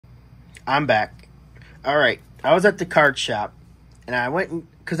I'm back. All right. I was at the card shop, and I went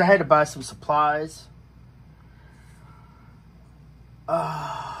because I had to buy some supplies.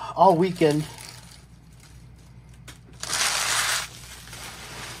 All weekend,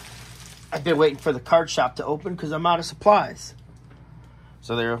 I've been waiting for the card shop to open because I'm out of supplies.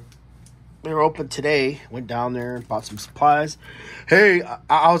 So they were open today. Went down there and bought some supplies. Hey,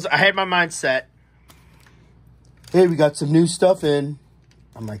 I had my mind set. Hey, we got some new stuff in.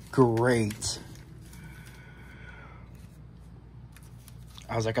 I'm like, great.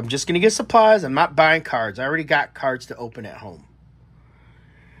 I was like, I'm just going to get supplies. I'm not buying cards. I already got cards to open at home.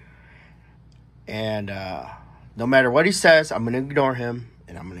 And no matter what he says, I'm going to ignore him.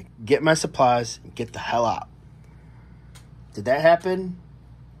 And I'm going to get my supplies and get the hell out. Did that happen?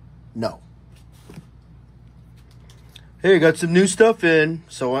 No. Hey, got some new stuff in.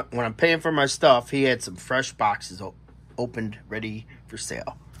 So when I'm paying for my stuff, he had some fresh boxes opened, ready for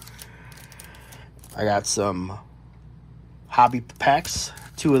sale. I got some hobby packs,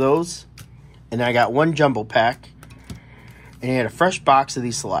 2 of those. And I got 1 jumbo pack. And he had a fresh box of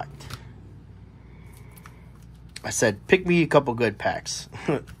these Select. I said, pick me a couple good packs.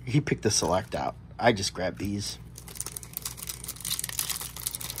 He picked the Select out. I just grabbed these.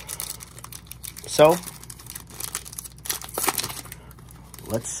 So,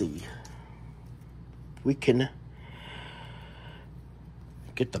 let's see. We can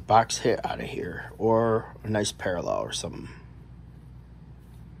get the box hit out of here. Or a nice parallel or something.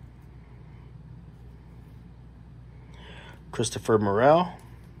 Christopher Morel.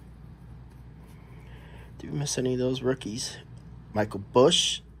 Did we miss any of those rookies? Michael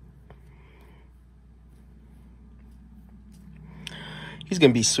Bush. He's going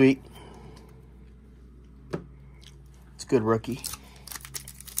to be sweet. It's a good rookie.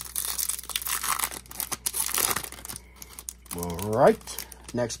 All right.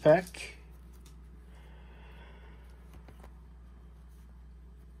 Next pack.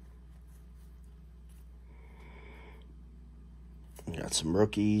 We got some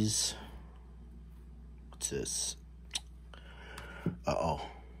rookies. What's this? Uh-oh.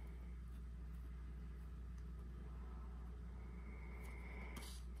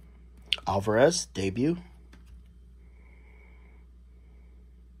 Alvarez, debut.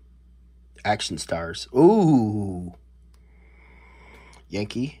 Action Stars. Ooh.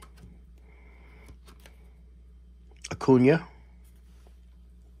 Yankee. Acuna.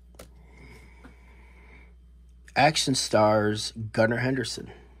 Action Stars, Gunnar Henderson.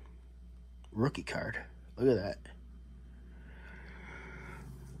 Rookie card. Look at that.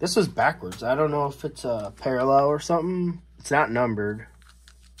 This was backwards. I don't know if it's a parallel or something. It's not numbered.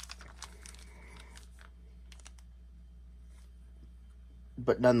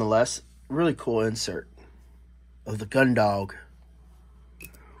 But nonetheless, really cool insert of the gun dog.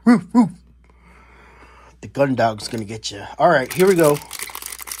 Woof, woof. The gun dog's going to get you. All right, here we go.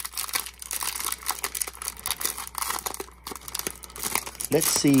 Let's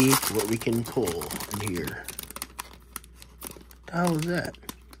see what we can pull in here. What the hell is that?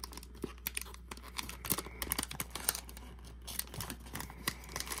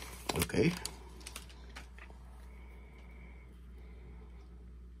 Okay.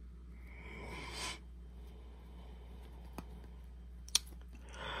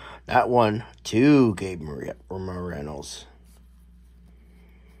 That one, 2 Gabe Moreno's.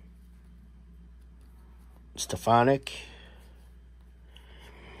 Stefanik.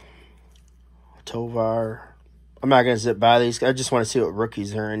 Tovar. I'm not going to zip by these. I just want to see what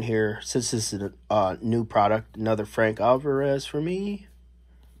rookies are in here. Since this is a new product, another Frank Alvarez for me.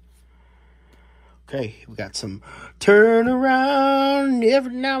 Okay, we got some turn around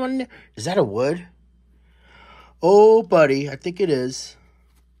every now and then. Is that a wood? Oh, buddy, I think it is.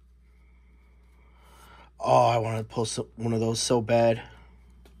 Oh, I want to pull one of those so bad.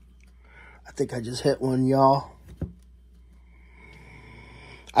 I think I just hit one, y'all.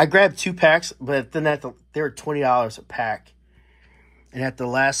 I grabbed 2 packs, but then they were $20 a pack. And at the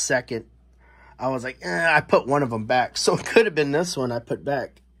last second, I was like, I put one of them back. So it could have been this one I put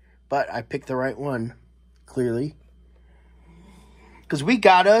back. But I picked the right one, clearly. Because we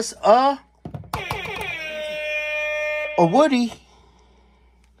got us a Woody.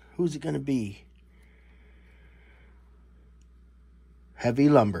 Who's it going to be? Heavy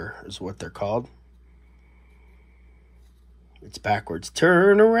Lumber is what they're called. It's backwards.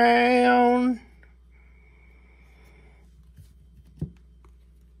 Turn around.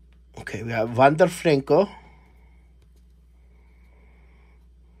 Okay, we have Vander Franco.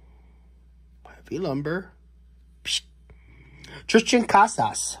 Heavy Lumber. Psh. Tristan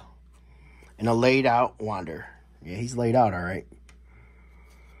Casas. And a laid out Wander. Yeah, he's laid out all right.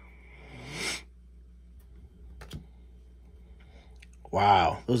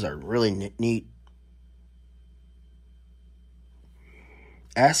 Wow, those are really neat.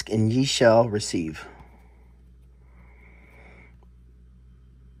 Ask and ye shall receive.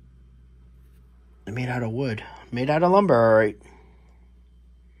 They're made out of wood. Made out of lumber, all right.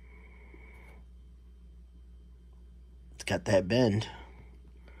 It's got that bend.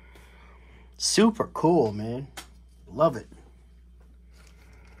 Super cool, man. Love it.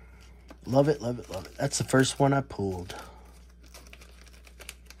 Love it, love it, love it. That's the first one I pulled.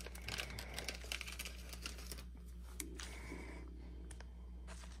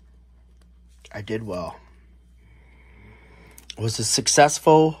 I did well. It was a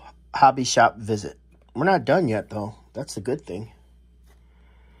successful hobby shop visit. We're not done yet, though. That's the good thing.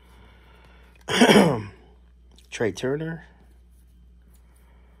 Trey Turner.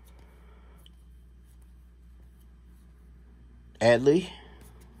 Adley.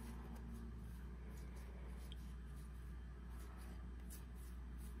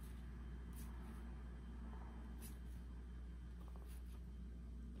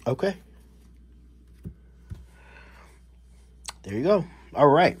 Okay. There you go. All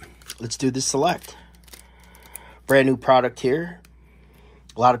right. Let's do the select. Brand new product here.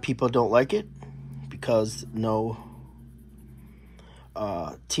 A lot of people don't like it because no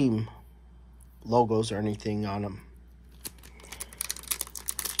team logos or anything on them.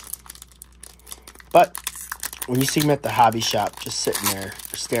 But when you see them at the hobby shop just sitting there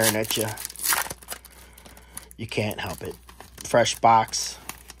staring at you, you can't help it. Fresh box.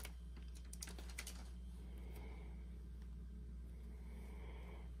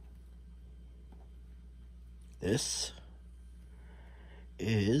 This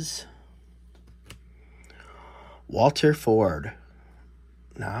is Walter Ford.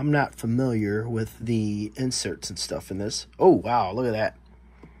 Now, I'm not familiar with the inserts and stuff in this. Oh, wow, look at that.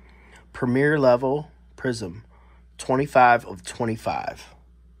 Premier level Prism, 25 of 25.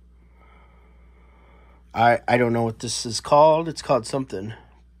 I don't know what this is called. It's called something,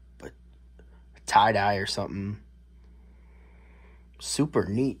 but tie-dye or something. Super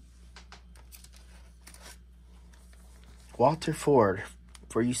neat. Walter Ford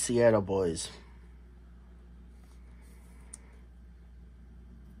for you Seattle boys.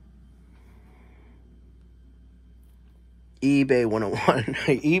 eBay 101.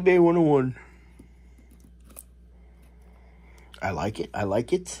 eBay 101. I like it. I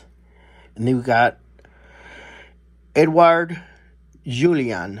like it. And then we got Edouard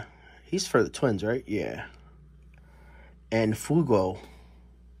Julien. He's for the Twins, right? Yeah. And Fugo.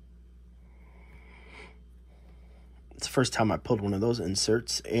 It's the first time I pulled one of those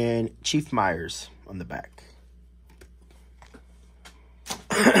inserts. And Chief Myers on the back.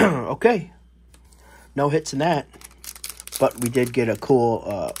 Okay. No hits in that. But we did get a cool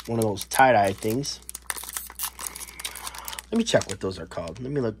one of those tie-dye things. Let me check what those are called.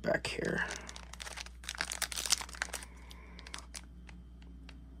 Let me look back here.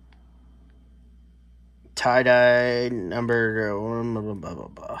 Tie-dye number... blah, blah, blah,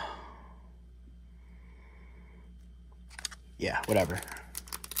 blah. Yeah, whatever.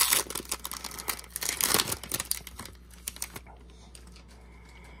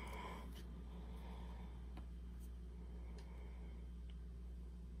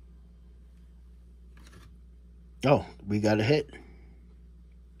 Oh, we got a hit.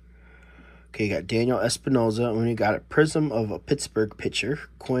 Okay, you got Daniel Espinosa, and we got a prism of a Pittsburgh pitcher,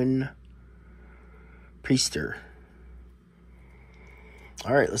 Quinn Priester.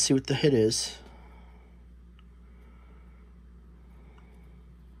 All right, let's see what the hit is.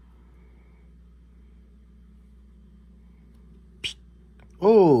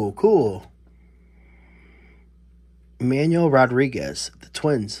 Oh, cool. Emmanuel Rodriguez, the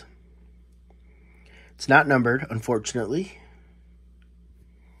Twins. It's not numbered, unfortunately.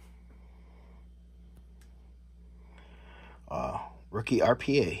 Rookie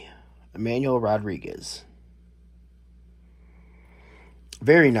RPA, Emmanuel Rodriguez.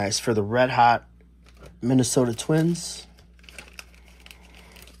 Very nice for the red-hot Minnesota Twins.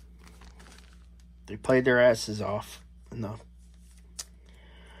 They played their asses off in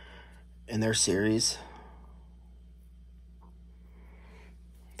their series.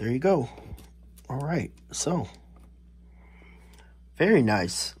 There you go. All right, so very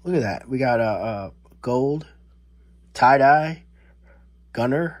nice. Look at that. We got a gold tie-dye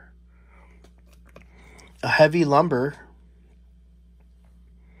gunner, a heavy lumber,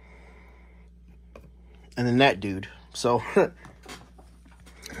 and then that dude. So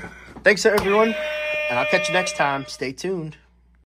thanks everyone, and I'll catch you next time. Stay tuned.